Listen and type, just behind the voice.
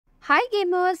Hi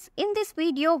gamers, in this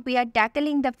video we are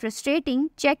tackling the frustrating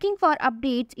checking for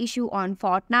updates issue on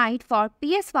Fortnite for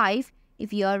PS5.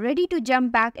 If you are ready to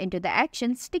jump back into the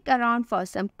action, stick around for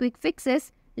some quick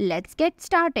fixes. Let's get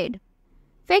started.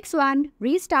 Fix 1.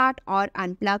 Restart or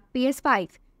unplug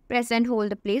PS5. Press and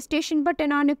hold the PlayStation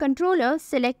button on your controller.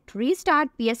 Select Restart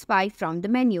PS5 from the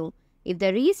menu. If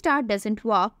the restart doesn't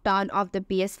work, turn off the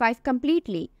PS5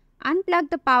 completely. Unplug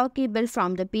the power cable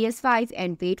from the PS5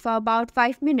 and wait for about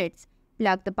 5 minutes.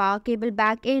 Plug the power cable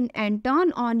back in and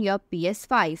turn on your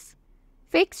PS5.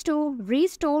 Fix 2.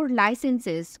 Restore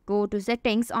licenses. Go to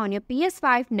Settings on your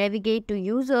PS5, navigate to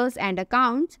Users and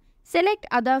Accounts. Select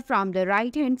Other from the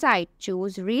right-hand side.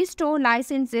 Choose Restore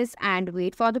Licenses and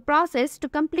wait for the process to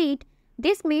complete.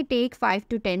 This may take 5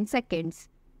 to 10 seconds.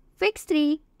 Fix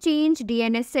 3. Change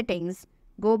DNS settings.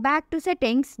 Go back to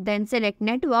Settings, then select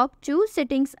Network, choose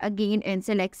Settings again and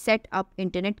select Set up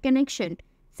Internet Connection.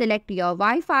 Select your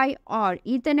Wi-Fi or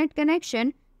Ethernet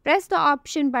connection. Press the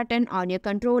Option button on your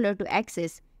controller to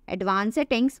access. Advanced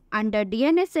Settings. Under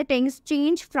DNS Settings,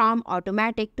 change from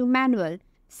Automatic to Manual.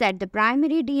 Set the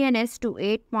primary DNS to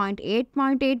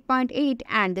 8.8.8.8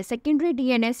 and the secondary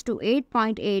DNS to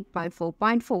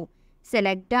 8.8.4.4.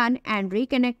 Select Done and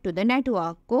reconnect to the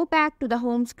network. Go back to the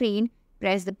home screen.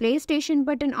 Press the PlayStation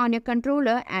button on your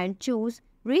controller and choose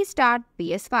Restart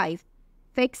PS5.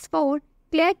 Fix 4.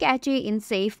 Clear cache in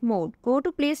safe mode. Go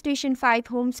to PlayStation 5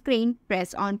 home screen,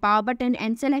 press on power button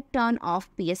and select Turn off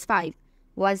PS5.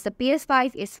 Once the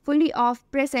PS5 is fully off,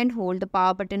 press and hold the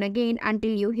power button again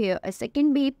until you hear a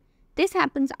second beep. This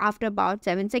happens after about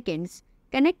 7 seconds.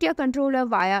 Connect your controller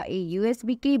via a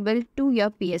USB cable to your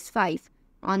PS5.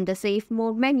 On the Safe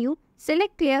Mode menu,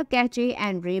 select Clear Cache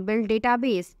and Rebuild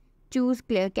Database. Choose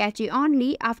Clear Cache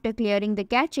only. After clearing the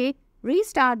cache,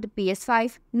 restart the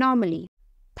PS5 normally.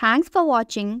 Thanks for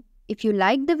watching. If you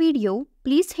liked the video,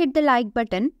 please hit the like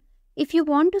button. If you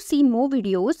want to see more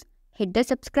videos, hit the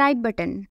subscribe button.